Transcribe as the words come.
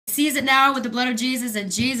seize it now with the blood of Jesus in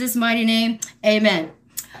Jesus' mighty name. Amen.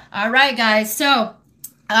 All right, guys. So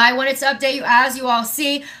I wanted to update you. As you all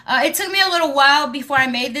see, it took me a little while before I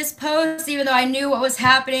made this post, even though I knew what was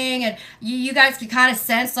happening, and you guys could kind of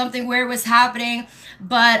sense something weird was happening.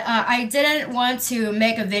 But I didn't want to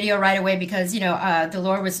make a video right away because, the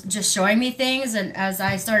Lord was just showing me things, and as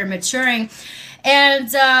I started maturing. And,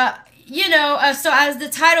 so as the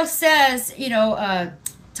title says,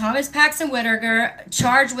 Thomas Paxton Whitaker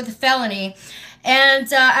charged with a felony.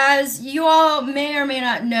 And as you all may or may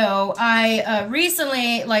not know, I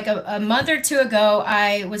recently, like a month or two ago,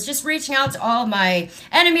 I was just reaching out to all my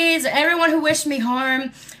enemies, everyone who wished me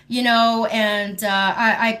harm, and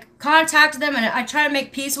I contacted them and I try to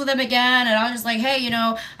make peace with them again. And I was just like, hey,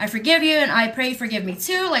 I forgive you and I pray you forgive me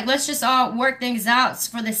too. Like, let's just all work things out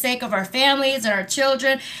for the sake of our families and our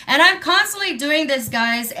children. And I'm constantly doing this,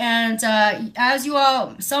 guys. And as you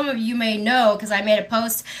all, some of you may know, because I made a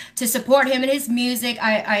post to support him in his music,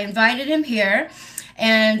 I invited him here.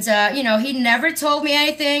 And, he never told me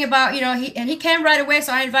anything about, he came right away.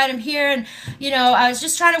 So I invited him here and, I was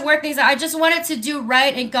just trying to work things out. I just wanted to do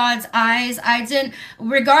right in God's eyes. I didn't,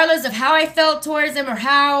 regardless of how I felt towards him or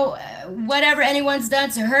how, whatever anyone's done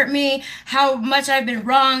to hurt me, how much I've been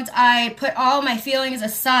wronged, I put all my feelings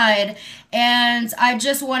aside and I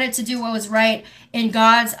just wanted to do what was right in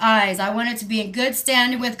God's eyes. I wanted to be in good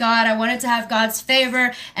standing with God. I wanted to have God's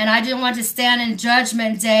favor, and I didn't want to stand in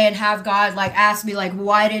judgment day and have God ask me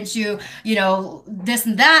why didn't you, this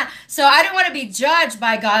and that. So I didn't want to be judged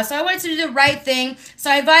by God. So I wanted to do the right thing. So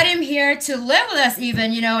I invited him here to live with us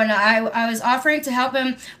even, and I was offering to help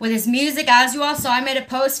him with his music. As you all saw, I made a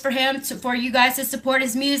post for him for you guys to support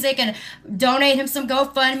his music and donate him some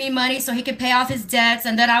GoFundMe money so he could pay off his debts.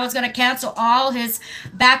 And then I was going to cancel all his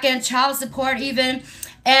back-end child support even.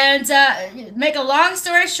 And make a long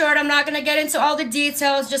story short, I'm not going to get into all the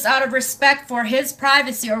details just out of respect for his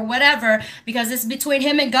privacy or whatever, because it's between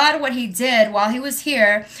him and God what he did while he was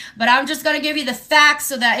here. But I'm just going to give you the facts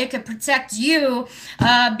so that it could protect you,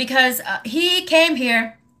 because he came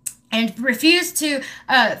here and refused to,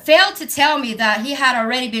 failed to tell me that he had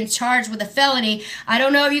already been charged with a felony. I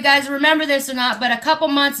don't know if you guys remember this or not, but a couple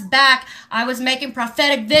months back, I was making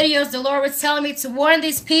prophetic videos. The Lord was telling me to warn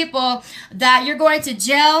these people that you're going to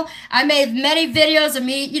jail. I made many videos of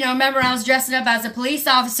me, remember I was dressing up as a police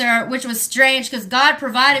officer, which was strange because God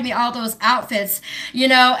provided me all those outfits,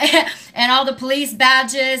 and all the police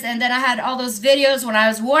badges. And then I had all those videos when I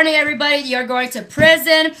was warning everybody, you're going to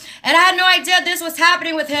prison. And I had no idea this was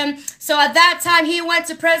happening with him. So at that time, he went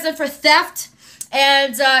to prison for theft.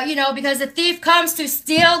 And, because the thief comes to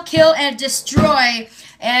steal, kill, and destroy.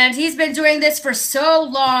 And he's been doing this for so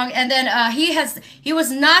long. And then he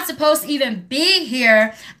was not supposed to even be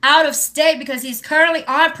here out of state because he's currently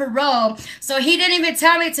on parole. So he didn't even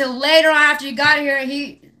tell me till later on after he got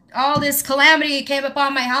here. All this calamity came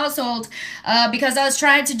upon my household because I was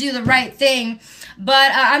trying to do the right thing.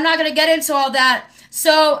 But I'm not going to get into all that.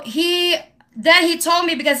 So then he told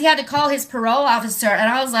me, because he had to call his parole officer,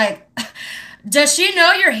 and I was like, does she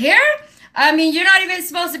know you're here? I mean, you're not even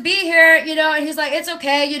supposed to be here, and he's like, it's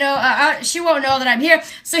okay, she won't know that I'm here.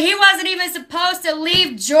 So he wasn't even supposed to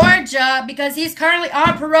leave Georgia because he's currently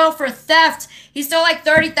on parole for theft. He stole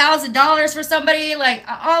 $30,000 for somebody,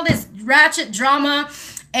 all this ratchet drama.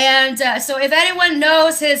 And so if anyone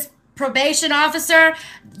knows his probation officer,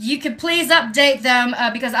 you could please update them,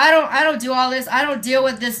 because I don't do all this. I don't deal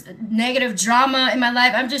with this negative drama in my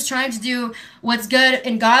life. I'm just trying to do what's good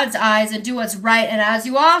in God's eyes and do what's right. And as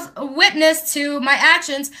you all witnessed to my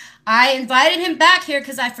actions, I invited him back here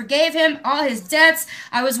because I forgave him all his debts.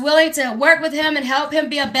 I was willing to work with him and help him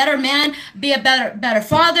be a better man, be a better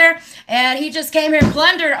father. And he just came here and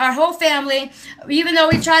plundered our whole family, even though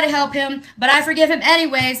we tried to help him. But I forgive him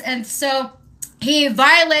anyways. And so he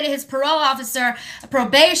violated his parole officer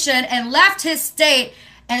probation and left his state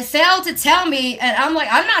and failed to tell me. And I'm like,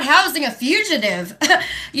 I'm not housing a fugitive,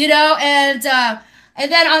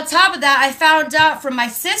 and then on top of that, I found out from my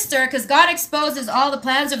sister, because God exposes all the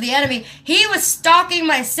plans of the enemy. He was stalking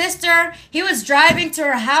my sister. He was driving to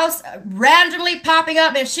her house, randomly popping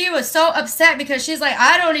up, and she was so upset because she's like,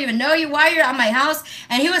 I don't even know you. Why you're at my house?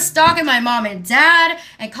 And he was stalking my mom and dad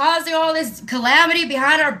and causing all this calamity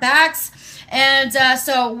behind our backs. And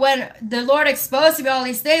so when the Lord exposed to me all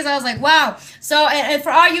these things, I was like, wow. So, and for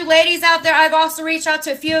all you ladies out there, I've also reached out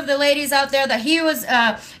to a few of the ladies out there that he was,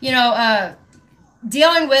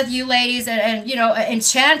 dealing with you ladies and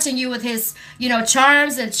enchanting you with his,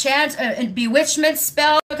 charms and bewitchment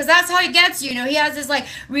spell. Because that's how he gets you. You know, he has this like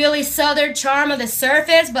really southern charm on the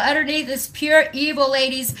surface, but underneath is pure evil,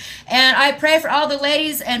 ladies. And I pray for all the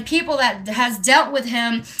ladies and people that has dealt with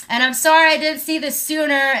him. And I'm sorry I didn't see this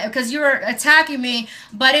sooner because you were attacking me,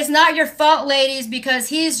 but it's not your fault, ladies, because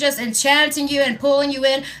he's just enchanting you and pulling you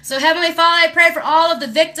in. So Heavenly Father, I pray for all of the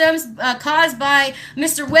victims caused by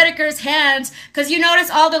Mr. Whitaker's hands, because you notice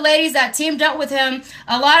all the ladies that teamed up with him,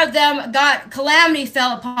 a lot of them got calamity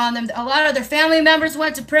fell upon them. A lot of their family members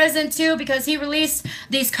went to prison too because he released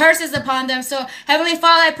these curses upon them. So Heavenly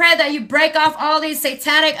Father, I pray that you break off all these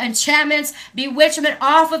satanic enchantments, bewitchment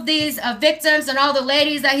off of these victims and all the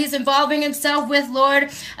ladies that he's involving himself with, Lord,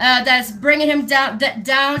 that's bringing him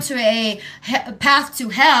down to a path to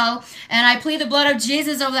hell. And I plead the blood of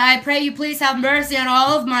Jesus over that. I pray you please have mercy on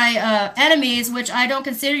all of my enemies, which I don't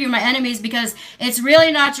consider you my enemies because it's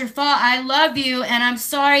really not your fault. I love you, and I'm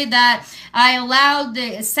sorry that I allowed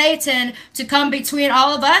Satan to come between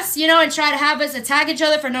all of us, you know, and try to have us attack each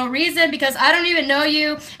other for no reason, because I don't even know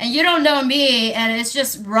you and you don't know me, and it's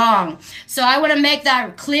just wrong. So I want to make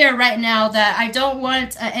that clear right now that I don't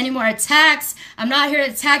want any more attacks. I'm not here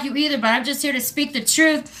to attack you either, but I'm just here to speak the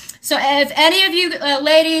truth. So if any of you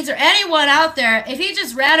ladies or anyone out there, if he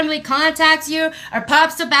just randomly contacts you or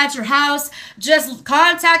pops up at your house, just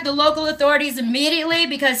contact the local authorities immediately,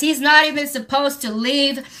 because he's not even supposed to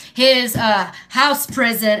leave his house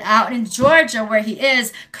prison out in Georgia where he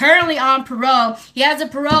is currently on parole. He has a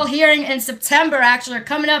parole hearing in September, actually, or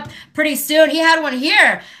coming up pretty soon. He had one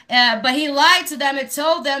here, but he lied to them and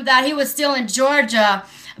told them that he was still in Georgia.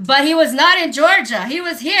 But he was not in Georgia. He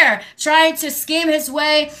was here trying to scheme his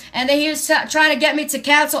way, and then he was trying to get me to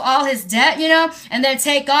cancel all his debt, you know, and then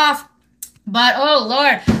take off. But, oh,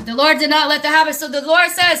 Lord, the Lord did not let that happen. So the Lord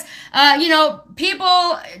says, you know,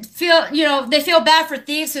 people feel, you know, they feel bad for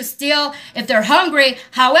thieves who steal if they're hungry.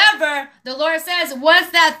 However, the Lord says once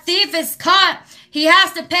that thief is caught, he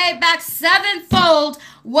has to pay back sevenfold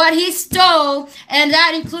what he stole, and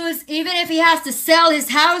that includes even if he has to sell his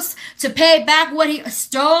house to pay back what he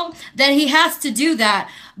stole, then he has to do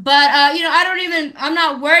that. But, you know, I'm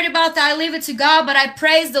not worried about that. I leave it to God, but I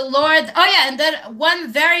praise the Lord. Oh, yeah, and then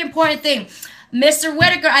one very important thing. Mr.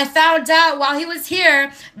 Whitaker, I found out while he was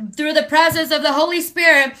here through the presence of the Holy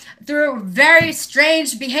Spirit, through very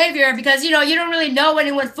strange behavior, because, you know, you don't really know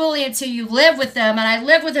anyone fully until you live with them. And I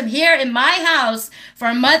lived with him here in my house for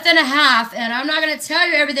a month and a half. And I'm not going to tell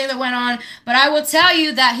you everything that went on, but I will tell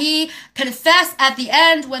you that he confessed at the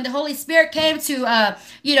end when the Holy Spirit came to,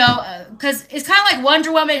 you know, because it's kind of like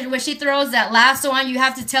Wonder Woman when she throws that lasso on you,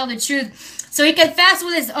 have to tell the truth. So he confessed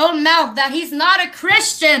with his own mouth that he's not a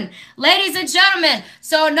Christian, ladies and gentlemen.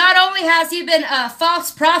 So not only has he been a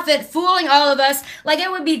false prophet fooling all of us, like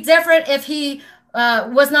it would be different if he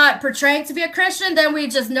was not portraying to be a Christian, then we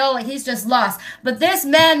just know like he's just lost. But this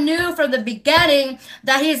man knew from the beginning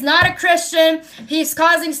that he's not a Christian. He's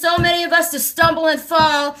causing so many of us to stumble and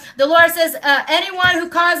fall. The Lord says, anyone who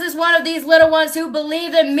causes one of these little ones who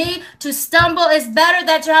believe in me to stumble, is better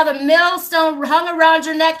that you have a millstone hung around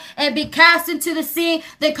your neck and be cast into the sea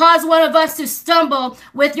than cause one of us to stumble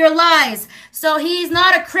with your lies. So he's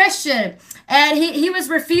not a Christian. And he was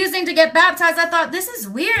refusing to get baptized. I thought, this is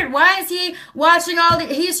weird. Why is he watching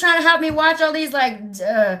he's trying to help me watch all these like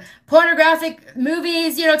pornographic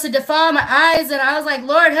movies, you know, to defile my eyes. And I was like,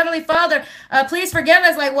 Lord, Heavenly Father, please forgive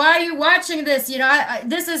us. Like, why are you watching this? You know,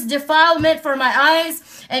 this is defilement for my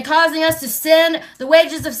eyes and causing us to sin. The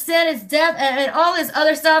wages of sin is death, and all this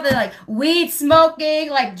other stuff. And like weed smoking,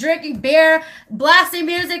 like drinking beer, blasting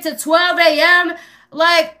music to 12 a.m.,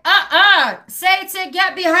 like, Satan,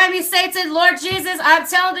 get behind me, Satan. Lord Jesus, I'm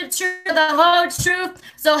telling the truth, the whole truth.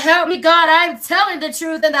 So help me, God. I'm telling the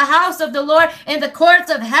truth in the house of the Lord, in the courts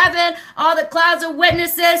of heaven. All the clouds of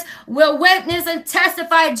witnesses will witness and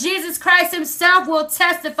testify. Jesus Christ himself will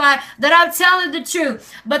testify that I'm telling the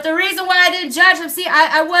truth. But the reason why I didn't judge him, see,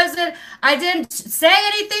 I didn't say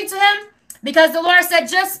anything to him, because the Lord said,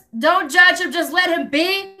 just don't judge him, just let him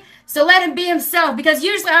be. So let him be himself, because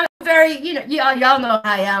usually I'm very, you know, y'all know how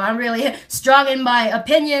I am. I'm really strong in my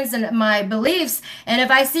opinions and my beliefs. And if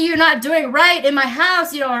I see you're not doing right in my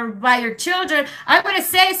house, you know, or by your children, I'm going to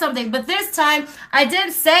say something. But this time I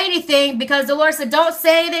didn't say anything, because the Lord said, don't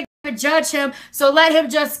say anything to judge him. So let him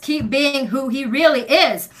just keep being who he really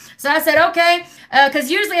is. So I said, okay,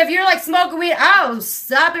 because usually if you're like smoking weed, I'll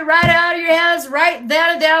slap it right out of your hands, right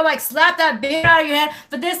then and there, like slap that beer out of your hand.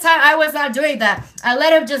 But this time I was not doing that. I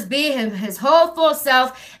let him just be his whole full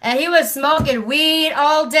self, and he was smoking weed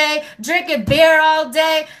all day, drinking beer all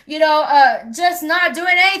day, you know, just not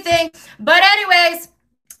doing anything. But anyways,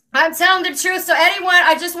 I'm telling the truth. So anyone,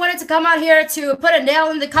 I just wanted to come out here to put a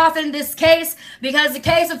nail in the coffin in this case, because the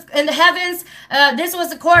case of in the heavens, this was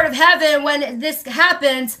the court of heaven when this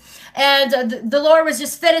happened. And the Lord was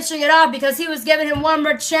just finishing it off because he was giving him one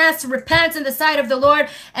more chance to repent in the sight of the Lord.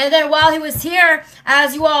 And then while he was here,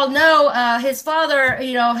 as you all know, his father,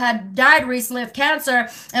 had died recently of cancer.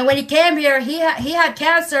 And when he came here, he had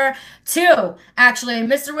cancer too. Actually,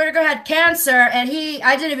 Mr. Whitaker had cancer, and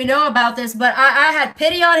I didn't even know about this, but I had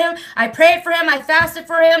pity on him. I prayed for him. I fasted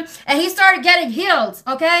for him, and he started getting healed,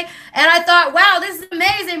 okay? And I thought, wow, this is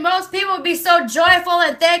amazing. Most people would be so joyful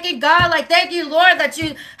and thanking God, like, thank you, Lord, that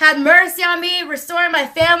you had mercy on me, restoring my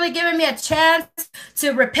family, giving me a chance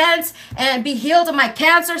to repent and be healed of my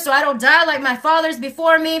cancer so I don't die like my fathers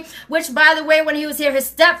before me, which, by the way, when he was here, his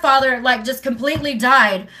stepfather, like, just completely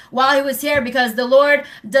died while he was here, because the Lord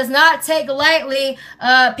does not take lightly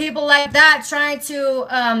people like that trying to,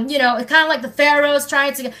 it's kind of like the Pharaohs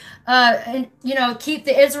trying to, keep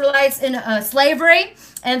the Israelites in slavery.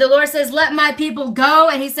 And the Lord says, let my people go.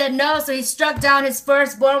 And he said no. So he struck down his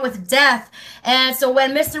firstborn with death. And so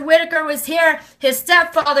when Mr. Whitaker was here, his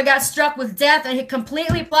stepfather got struck with death, and he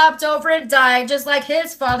completely flopped over and died, just like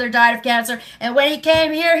his father died of cancer. And when he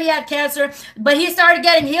came here, he had cancer, but he started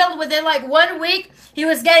getting healed within like 1 week. He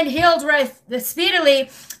was getting healed right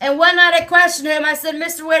speedily. And one night I questioned him. I said,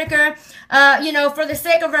 Mr. Whitaker, for the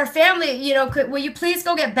sake of our family, will you please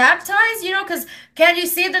go get baptized? Because can't you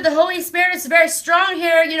see that the Holy Spirit is very strong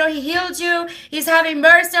here? He healed you. He's having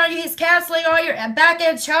mercy on you. He's canceling all your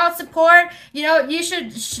back-end child support. You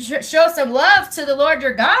should show some love to the Lord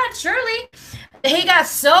your God, surely. He got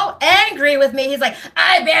so angry with me. He's like,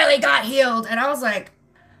 I barely got healed. And I was like,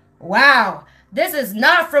 wow. This is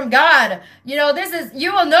not from God. You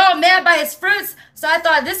will know a man by his fruits. So I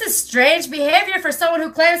thought, this is strange behavior for someone who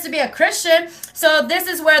claims to be a Christian. So this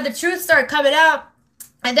is where the truth started coming out.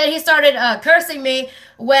 And then he started cursing me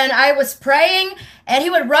when I was praying. And he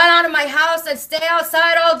would run out of my house and stay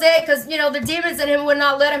outside all day because, the demons in him would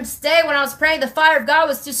not let him stay. When I was praying, the fire of God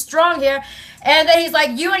was too strong here. And then he's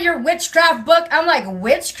like, you and your witchcraft book. I'm like,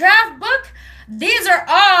 witchcraft book? These are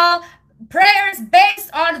all prayers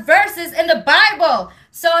based on verses in the Bible.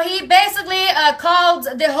 So he basically called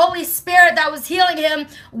the Holy Spirit that was healing him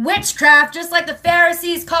witchcraft, just like the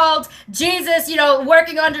Pharisees called Jesus,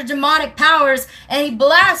 working under demonic powers, and he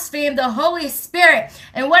blasphemed the Holy Spirit.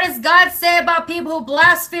 And what does God say about people who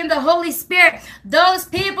blaspheme the Holy Spirit? Those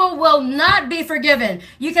people will not be forgiven.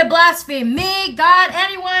 You can blaspheme me, God,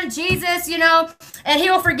 anyone, Jesus, and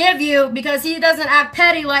he will forgive you because he doesn't act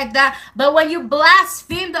petty like that. But when you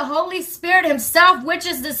blaspheme the Holy Spirit himself, which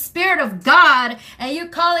is the Spirit of God, and you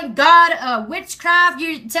calling God witchcraft,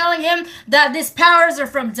 you telling him that these powers are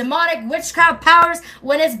from demonic witchcraft powers,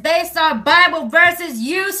 when it's based on Bible verses,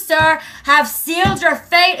 you, sir, have sealed your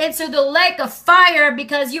fate into the lake of fire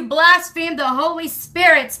because you blasphemed the Holy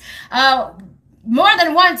Spirit more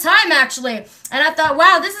than one time, actually. And I thought,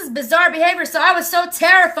 wow, this is bizarre behavior. So I was so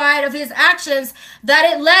terrified of his actions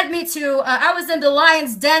that it led me to, I was in the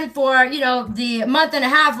lion's den for, the month and a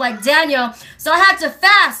half like Daniel. So I had to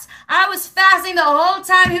fast. I was fasting the whole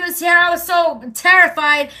time he was here. I was so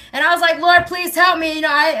terrified. And I was like, Lord, please help me.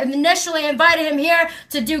 I initially invited him here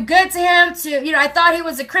to do good to him. I thought he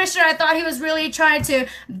was a Christian. I thought he was really trying to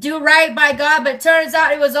do right by God. But it turns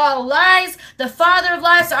out it was all lies. The father of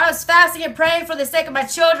lies. So I was fasting and praying for the sake of my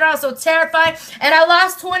children. I was so terrified. And I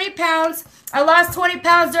lost 20 pounds. I lost 20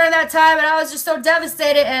 pounds during that time, and I was just so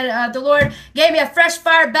devastated. And the Lord gave me a fresh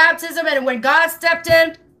fire baptism. And when God stepped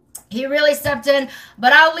in, he really stepped in.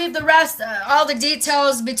 But I'll leave the rest, all the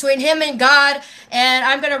details between him and God. And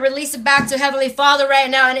I'm going to release it back to Heavenly Father right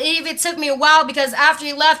now. And it even took me a while because after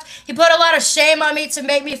he left, he put a lot of shame on me to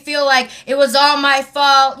make me feel like it was all my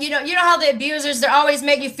fault. You know how the abusers, they always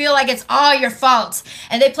make you feel like it's all your fault.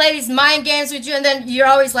 And they play these mind games with you. And then you're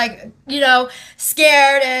always like,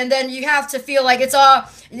 scared. And then you have to feel like it's all...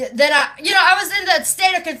 Then I was in the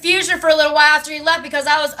state of confusion for a little while after he left because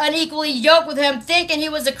I was unequally yoked with him, thinking he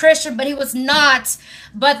was a Christian, but he was not.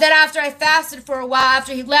 But then after I fasted for a while,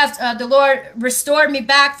 after he left, the Lord restored me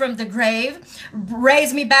back from the grave,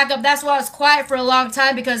 raised me back up. That's why I was quiet for a long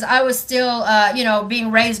time, because I was still, being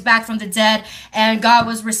raised back from the dead, and God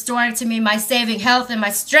was restoring to me my saving health and my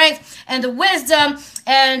strength and the wisdom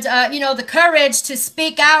and, the courage to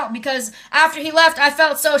speak out, because after he left, I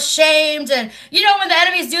felt so shamed. And, when the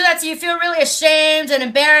enemies do that to you, you feel really ashamed and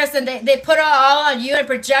embarrassed, and they put it all on you and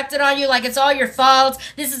project it on you like it's all your fault.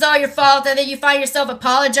 This is all your fault. And then you find yourself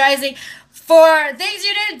apologizing for things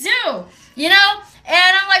you didn't do. you know?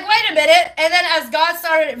 And I'm like, wait a minute. And then as God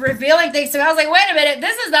started revealing things to me, I was like, wait a minute,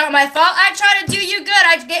 this is not my fault. I tried to do you good.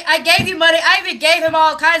 I gave you money. I even gave him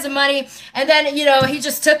all kinds of money. And then, you know, he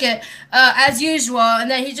just took it as usual.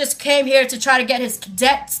 And then he just came here to try to get his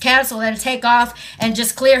debts canceled and take off and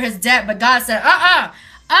just clear his debt. But God said,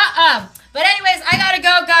 But anyways, I gotta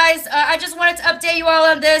go, guys. I just wanted to update you all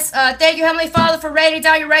on this. Thank you, Heavenly Father, for raining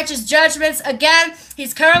down your righteous judgments. Again,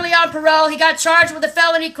 he's currently on parole. He got charged with a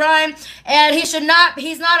felony crime, and he's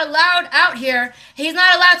not allowed out here. He's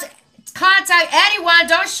not allowed to contact anyone.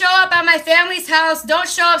 Don't show up at my family's house. Don't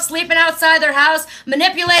show up sleeping outside their house,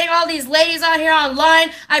 manipulating all these ladies out here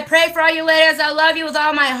online. I pray for all you ladies. I love you with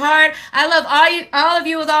all my heart. I love all of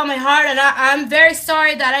you with all my heart, and I'm very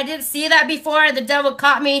sorry that I didn't see that before, and the devil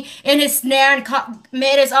caught me in his snare and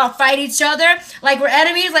made us all fight each other like we're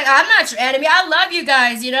enemies. Like, I'm not your enemy. I love you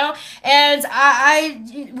guys, you know, and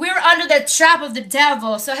we're under the trap of the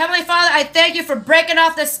devil. So Heavenly Father, I thank you for breaking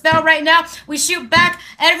off the spell right now. We shoot back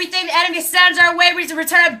everything the enemy sends our way. We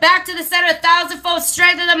return it back to the center, 1,000-fold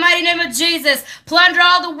strength in the mighty name of Jesus. Plunder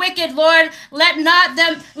all the wicked, Lord. Let them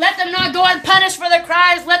not go unpunished for their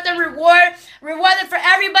crimes. Let them reward them for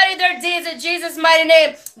everybody their deeds in Jesus' mighty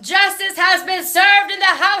name. Justice has been served in the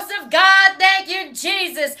house of God. Thank you,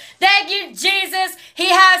 Jesus. Thank you, Jesus. He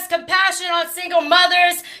has compassion on single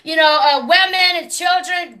mothers, you know, women and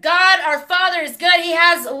children. God, our Father, is good. He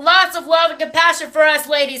has lots of love and compassion for us,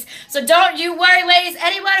 ladies. So don't you worry, ladies.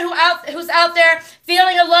 Anyone who's out there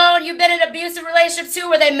feeling alone, you've been in an abusive relationship too,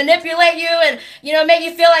 where they manipulate you and, you know, make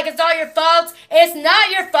you feel like it's all your fault. It's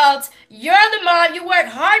not your fault. You're the mom. You work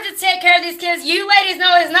hard to take care of these kids. You ladies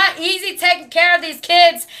know it's not easy taking care of these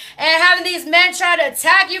kids and having these men try to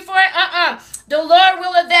attack you for it. The Lord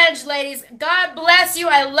will avenge, ladies. God bless you.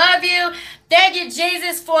 I love you. Thank you,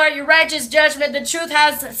 Jesus, for your righteous judgment. The truth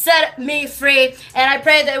has set me free, and I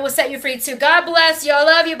pray that it will set you free too. God bless you. I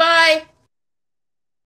love you. Bye.